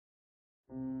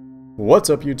What's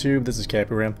up YouTube, this is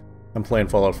Capuram. I'm playing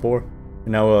Fallout 4.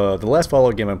 And now the last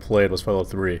Fallout game I played was Fallout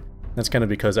 3. That's kind of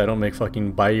because I don't make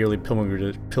fucking bi-yearly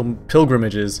pilgrimages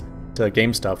to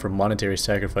GameStop for monetary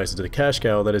sacrifices to the cash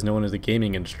cow that is known as the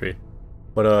gaming industry.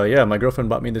 But yeah, my girlfriend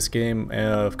bought me this game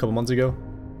a couple months ago.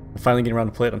 I'm finally getting around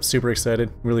to play it. I'm super excited.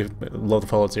 Really love the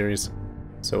Fallout series.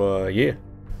 So yeah.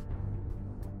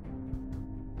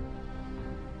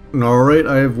 Alright,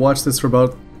 I've watched this for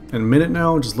about a minute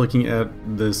now, just looking at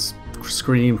this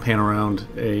screen pan around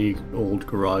a old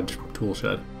garage tool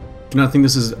shed. Do not think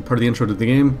this is part of the intro to the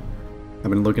game.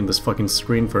 I've been looking at this fucking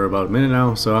screen for about a minute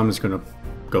now, so I'm just gonna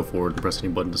go forward and press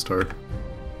any button to start.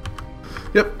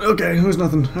 Yep, okay, there's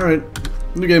nothing. Alright,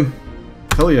 new game.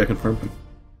 Hell yeah, confirm.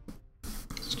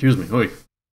 Excuse me, oi.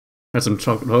 Had some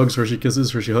chocolate hugs, Hershey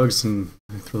kisses, Hershey hugs, and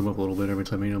I throw them up a little bit every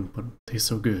time I eat them, but they taste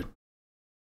so good.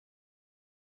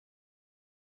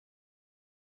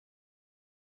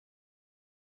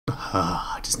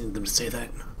 I just needed them to say that.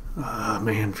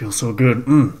 Man, feels so good.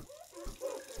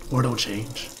 Or don't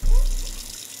change.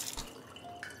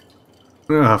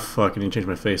 Fuck, I need to change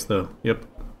my face though. Yep.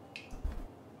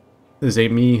 This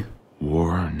ain't me.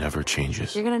 War never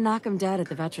changes. You're gonna knock him dead at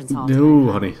the Veterans Hall.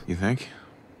 No, honey. You think?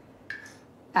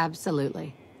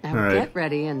 Absolutely. Now All right. get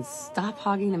ready and stop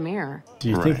hogging the mirror. Do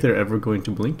you think they're ever going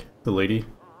to blink? The lady?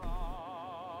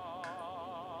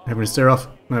 Having to stare off.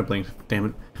 Not blink. Damn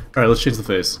it. Alright, let's change the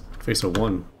face. Face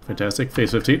 01. Fantastic.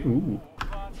 Face 15. Ooh.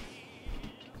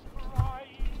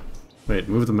 Wait,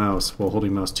 move the mouse while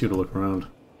holding mouse 2 to look around.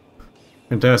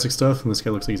 Fantastic stuff. And this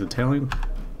guy looks like he's Italian.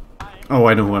 Oh,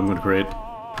 I know who I'm going to create.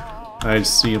 I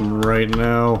see him right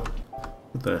now.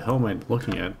 What the hell am I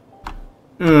looking at?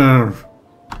 Ugh.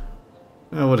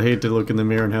 I would hate to look in the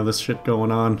mirror and have this shit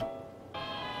going on.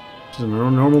 Just a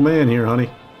normal man here, honey.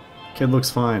 Kid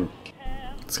looks fine.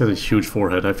 This guy's a huge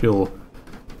forehead. I feel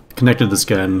connected to this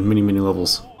guy on many, many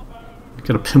levels.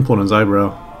 Got a pimple on his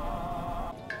eyebrow.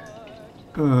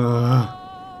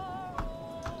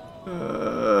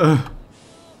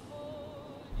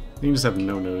 He can just have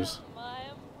no nose.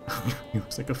 He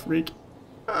looks like a freak.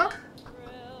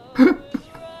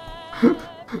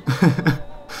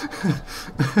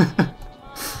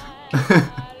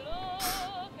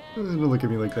 Don't look at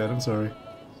me like that, I'm sorry.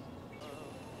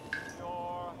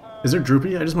 Is there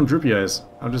droopy? I just want droopy eyes.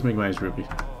 I'll just make my eyes droopy.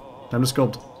 Time to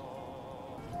sculpt.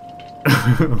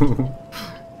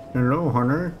 Hello,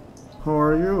 Hunter. How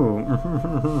are you?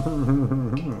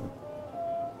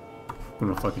 I'm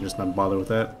gonna fucking just not bother with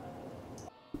that.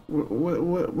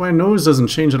 My nose doesn't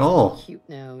change at all. Cute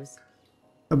nose.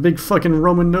 A big fucking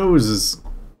Roman nose is...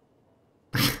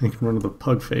 I can run with a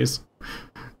pug face.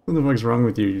 What the fuck's wrong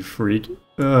with you, you freak?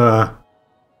 Not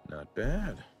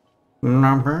bad.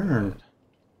 Not bad.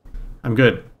 I'm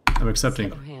good. I'm accepting.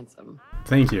 So handsome.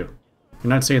 Thank you. You're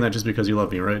not saying that just because you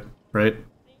love me, right? Right?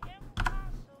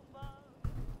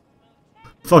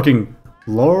 Fucking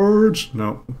large?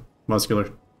 No. Muscular.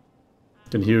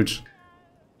 And huge.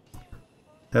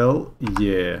 Hell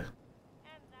yeah.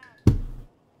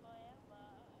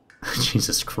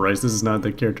 Jesus Christ, this is not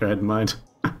the character I had in mind.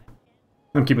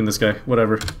 I'm keeping this guy.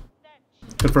 Whatever.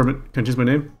 Confirm it. Can I choose my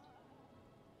name?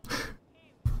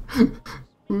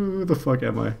 Who the fuck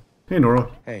am I? Hey,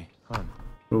 Nora. Hey, hon.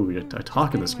 Oh, I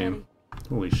talk in this game.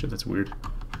 Holy shit, that's weird.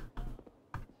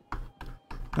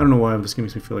 I don't know why, but this game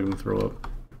makes me feel like I'm gonna throw up.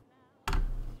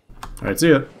 Alright, see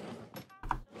ya.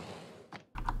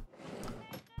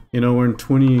 You know, we're in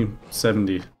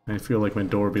 2070. I feel like my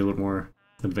door would be a little more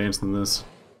advanced than this.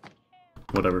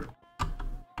 Whatever.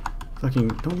 Fucking,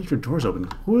 don't leave your doors open.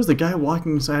 Who is the guy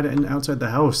walking inside and outside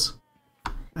the house?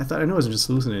 I know I was just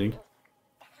hallucinating.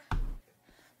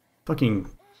 Fucking,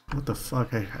 what the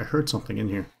fuck? I heard something in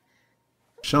here.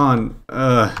 Sean,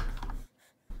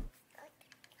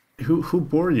 who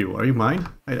bore you? Are you mine?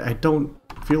 I don't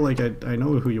feel like I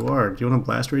know who you are. Do you want a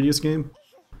blast radius game?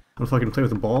 Want to fucking play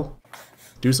with a ball?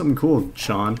 Do something cool,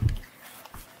 Sean.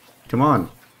 Come on.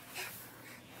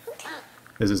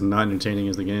 This is not entertaining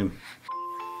as the game.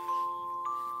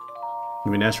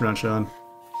 You be an astronaut, Sean?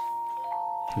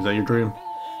 Is that your dream?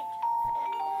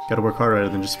 Gotta work harder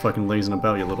than just fucking lazing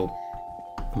about, you little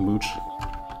mooch.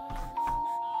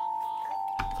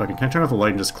 Fucking, can I turn off the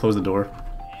light and just close the door?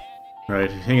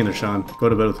 Alright, hang in there, Sean. Go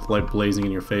to bed with the light blazing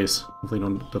in your face. Hopefully you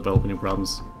don't develop any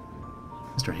problems.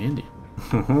 Mr. Handy.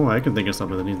 Oh, I can think of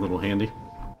something that needs a little handy.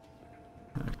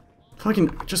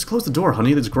 Fucking, just close the door,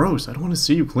 honey. That's gross. I don't want to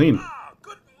see you clean.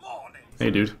 Good morning.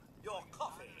 Hey, dude. Your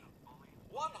coffee.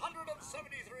 173.5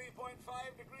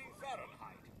 degrees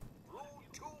Fahrenheit.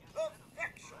 Brewed to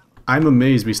perfection. I'm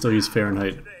amazed we still use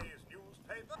Fahrenheit. Today's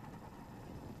newspaper.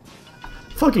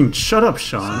 Fucking shut up,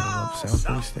 Sean. Love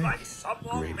Southway steak. Like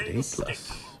someone Rated made A+. a stick.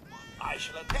 I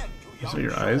shall attend to Is that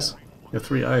your eyes? You have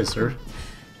 3 eyes, sir.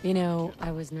 You know,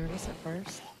 I was nervous at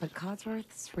first, but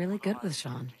Codsworth's really good with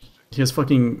Sean. He has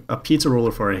fucking a pizza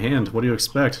roller for a hand. What do you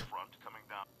expect?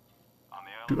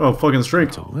 Oh, fucking drink.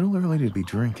 It's a little early to be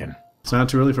drinking. It's not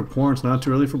too early for porn, it's not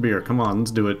too early for beer. Come on,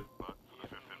 let's do it.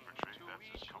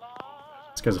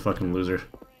 This guy's a fucking loser.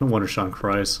 No wonder Sean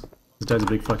cries. This guy's a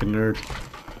big fucking nerd.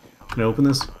 Can I open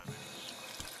this?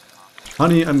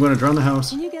 Honey, I'm going to drown the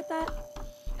house. Can you get that?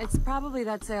 It's probably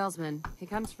that salesman. He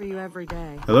comes for you every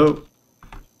day. Hello?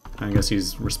 I guess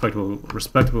he's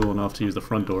respectable enough to use the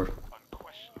front door.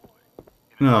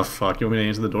 Oh, fuck. You want me to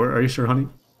answer the door? Are you sure, honey?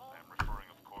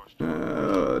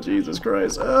 Jesus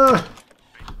Christ.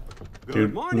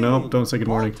 Dude, no, don't say good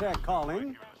morning.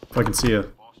 If I can see ya.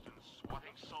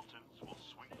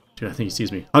 Dude, I think he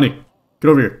sees me. Honey, get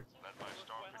over here.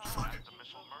 Fuck.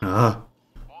 Alright,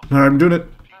 I'm doing it.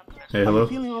 Hey, hello.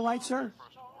 Feeling all right, sir?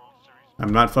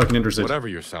 I'm not fucking interested. Whatever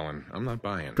you're selling, I'm not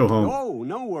buying. Go home. Oh,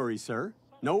 no worries, sir.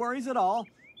 No worries at all.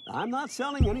 I'm not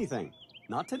selling anything.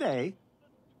 Not today.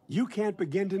 You can't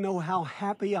begin to know how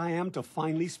happy I am to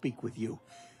finally speak with you.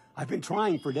 I've been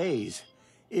trying for days.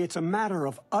 It's a matter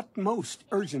of utmost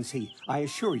urgency, I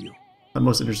assure you.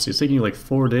 Utmost interesting. It's taking you like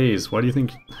 4 days. Why do you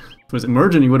think... If it was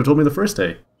emergent, you would have told me the first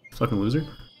day. Fucking loser.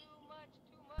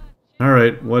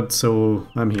 Alright, what? So,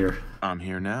 I'm here. I'm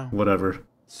here now. Whatever.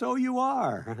 So you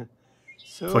are.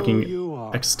 So Fucking you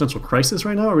are. existential crisis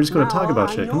right now? Or are we just going to talk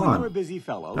about shit? Come I know you're a on. busy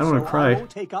fellow, I don't wanna so cry. I won't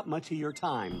take up much of your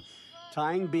time.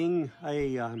 Time being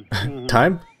a...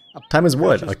 Time? Time is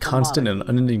what? A precious constant and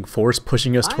commodity. unending force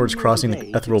pushing us I'm towards here crossing today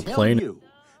the to ethereal tell plane? you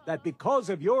that because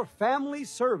of your family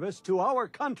service to our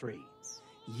country,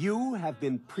 you have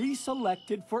been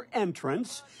pre-selected for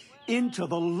entrance into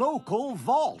the local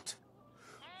vault.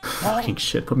 Fucking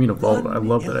shit, put me in a vault. I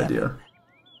love that idea.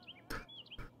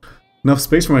 Enough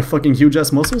space for my fucking huge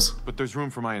ass muscles? But there's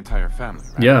room for my entire family,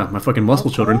 right? Yeah, my fucking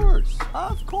muscle children.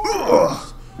 Of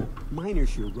course.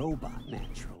 Miner's your robot,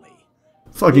 naturally.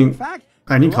 In Fucking... fact,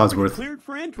 I need you're already Codsworth. cleared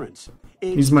for entrance.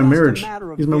 He's my It's just a marriage.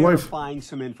 matter of He's my wife. verifying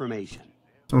some information.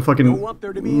 I'm fucking Don't want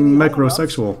there to be any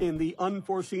macrosexual. hold-ups in the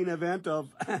unforeseen event of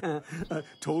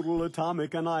total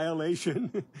atomic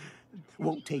annihilation.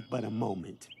 Won't take but a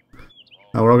moment.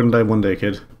 Oh, we're all gonna die one day,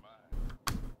 kid.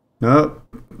 No,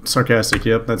 sarcastic.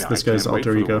 Yep, that's Yeah, this I guy's can't wait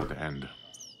alter for the ego. world to end.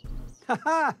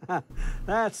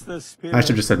 That's the spirit. I should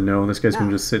have just said no. This guy's gonna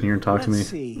Now, just sit here and talk to me. let's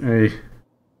see. Hey.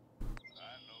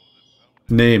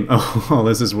 Name. Oh,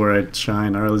 this is where I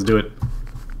shine. Alright, let's do it.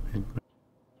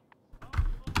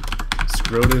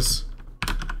 Scrotus.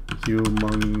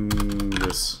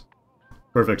 Humongous.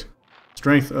 Perfect.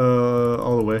 Strength,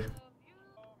 all the way.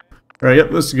 Alright,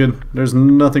 yep, this is good. There's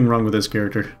nothing wrong with this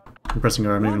character. I'm pressing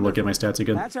R. I'm not even looking at my stats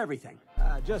again. That's everything.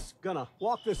 Just gonna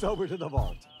walk this over to the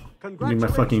vault. Need my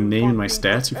fucking name and my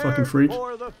stats, you fucking freak.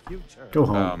 Go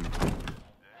home.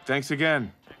 Thanks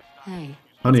again. Hey.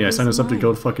 Honey, I it's signed us up to mine.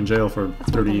 go to fucking jail for That's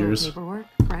worth 30 a little years. Paperwork,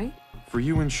 right? For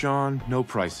you and Sean, no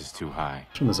price is too high.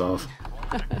 Turn this off.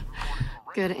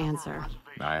 Good answer.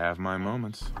 I have my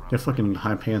moments. Yeah, fucking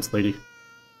high pants lady.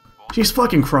 She's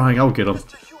fucking crying. I'll get him.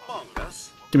 Mr. Humongous,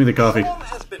 Give me the coffee. Sean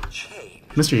has been changed.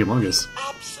 Mr. Humongous.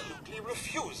 Absolutely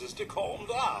refuses to calm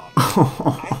down.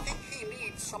 I think he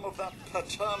needs some of that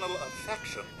paternal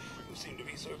affection you seem to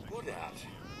be so good at.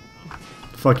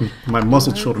 Fucking my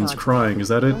muscle children's crying. Is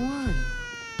that it? Go on.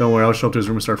 Don't worry, I'll show up to his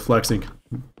room and start flexing.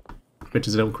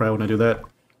 Bitches don't cry when I do that.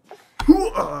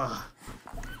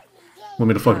 Want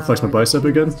me to fucking flex my How are bicep the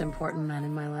again? most important men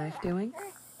in my life doing?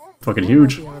 Fucking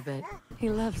huge. Feel a bit. He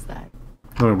loves that.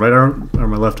 Oh, right arm or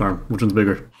my left arm? Which one's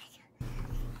bigger? Do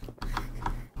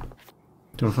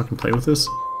you want to fucking play with this?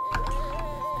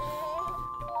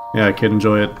 Yeah, kid,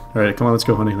 enjoy it. Alright, come on, let's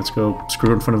go, honey. Let's go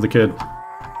screw in front of the kid.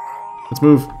 Let's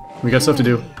move. We got stuff to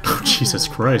do. Oh, Jesus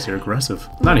Christ, you're aggressive.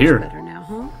 Not Much here. better now,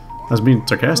 huh? I was being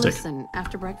sarcastic. Listen,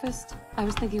 after breakfast, I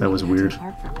was thinking That we was could head to weird. the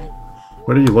park for a bit.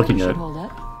 What are you looking Should at? hold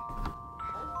up.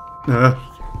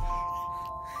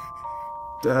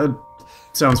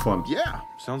 Sounds fun. Yeah,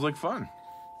 sounds like fun.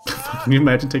 Can you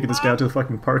imagine taking this guy out to the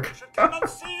fucking park? Come and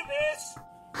see this.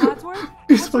 Codsworth?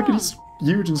 He's What's fucking wrong?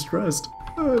 huge and stressed.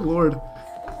 Oh, Lord.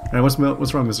 Alright, what's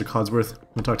wrong, Mr. Codsworth?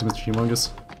 Wanna talk to Mr.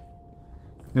 Humongous?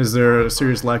 Is there a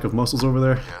serious lack of muscles over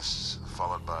there? Yes,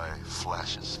 followed by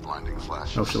flashes, blinding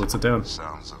flashes. Oh shit, let's sit down.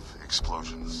 Sounds of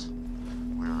explosions.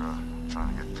 We're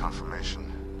trying to get confirmation.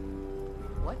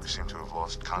 We seem to have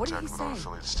lost contact with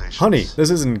unaffiliated stations. Honey, this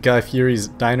isn't Guy Fieri's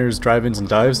diners, drive-ins, and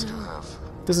dives. To have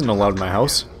This isn't allowed in my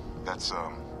house. That's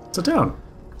Sit down.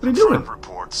 What are you doing? confirmed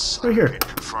reports. Right here.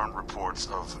 Confirmed reports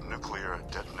of nuclear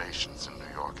detonations in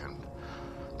New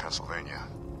Pennsylvania.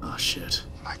 Oh shit.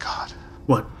 My God.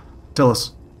 What? Tell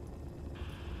us.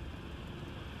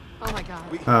 Oh my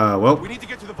god. Well, We need to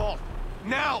get to the vault.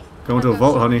 Now! going to a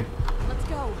vault, honey. Let's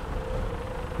go.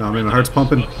 No, I mean, my heart's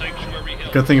pumping.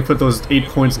 Good thing you put those 8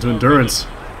 points into endurance.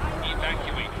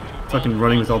 Fucking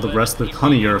running with all the rest of the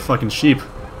honey, you're a fucking sheep.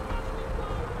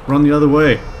 Run the other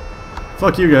way.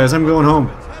 Fuck you guys, I'm going home.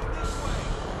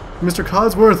 Mr.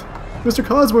 Codsworth! Mr.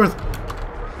 Codsworth!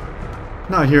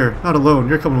 Not here, not alone.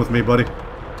 You're coming with me, buddy.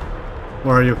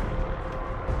 Where are you?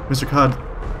 Mr. Cod.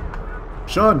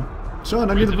 Sean! Sean,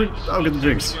 I need the I'll get the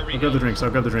drinks. I'll grab the drinks, I'll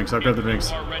grab the drinks, I'll grab the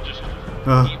drinks.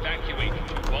 Alright,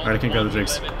 I can't grab the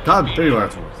drinks. Cod, there you are.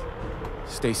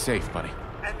 Stay safe, buddy.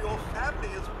 And your family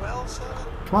as well, sir?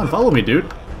 Come on, follow me, dude.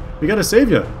 We gotta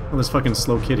save you. Oh, this fucking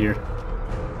slow kid here.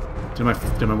 Did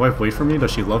my wife wait for me?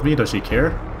 Does she love me? Does she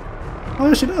care? Oh,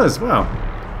 yeah, she does. Wow.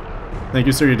 Thank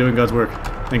you, sir. You're doing God's work.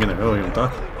 Hang in there. Oh, you want to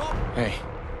talk? Hey.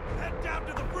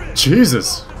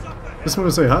 Jesus. Just want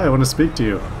to say hi. I want to speak to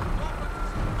you.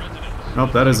 Oh,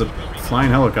 that is a flying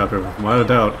helicopter, without a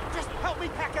doubt.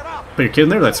 But you're kidding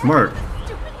there? That's smart.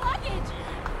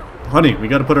 Honey, we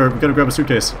gotta grab a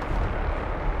suitcase.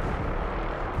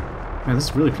 Man, this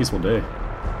is a really peaceful day.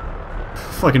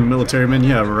 Fucking military men,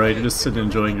 yeah, right. You're just sitting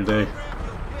enjoying your day.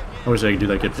 I wish I could do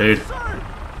that, get paid.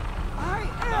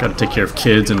 Gotta take care of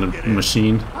kids and a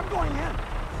machine.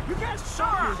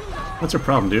 What's your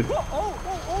problem, dude?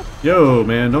 Yo,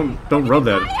 man, don't rub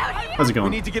that. How's it We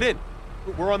going? need to get in.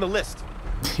 We're on the list.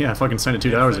 Yeah, I fucking signed it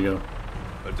 2 hours ago.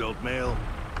 Adult male,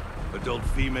 adult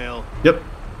female. Yep.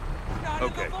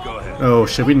 Okay, go ahead. Oh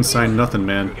shit, we didn't sign nothing,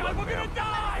 man.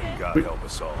 God help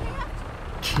us all.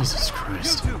 Jesus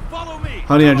Christ. Follow me.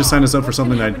 Honey, I just signed us up for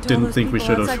something I didn't think we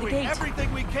should have.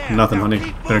 Everything we can. Nothing,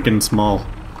 honey. They're getting small.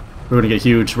 We're gonna get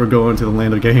huge. We're going to the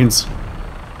land of gains.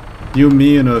 You,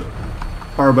 me, and a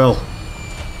barbell.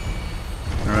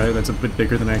 Alright, that's a bit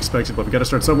bigger than I expected, but we gotta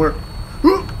start somewhere.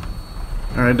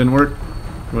 Alright, didn't work.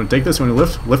 You wanna take this? You wanna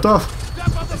lift? Lift off?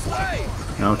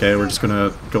 Okay, we're just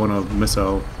gonna go in a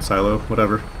missile silo,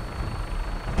 whatever.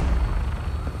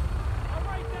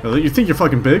 You think you're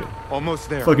fucking big? Almost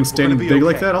there. Fucking standing We're big gonna be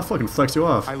like okay. that? I'll fucking flex you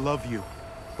off. I love you.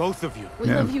 Both of you. We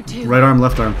love you too. Right arm,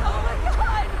 left arm.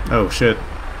 Oh shit.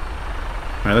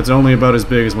 Alright, that's only about as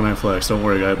big as when I flex. Don't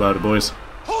worry about it, boys.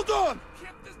 Hold on.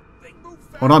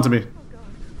 Hold on to me.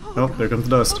 Oh, there comes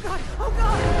the dust.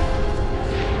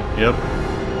 Yep.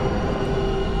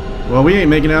 Well, we ain't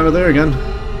making it out of there again.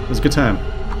 It was a good time.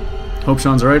 Hope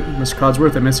Sean's alright. Mr.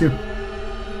 Codsworth, I miss you.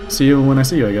 See you when I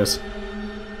see you, I guess.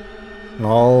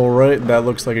 Alright, that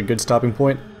looks like a good stopping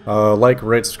point. Like,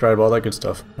 rate, subscribe, all that good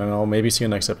stuff. And I'll maybe see you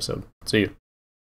next episode. See you.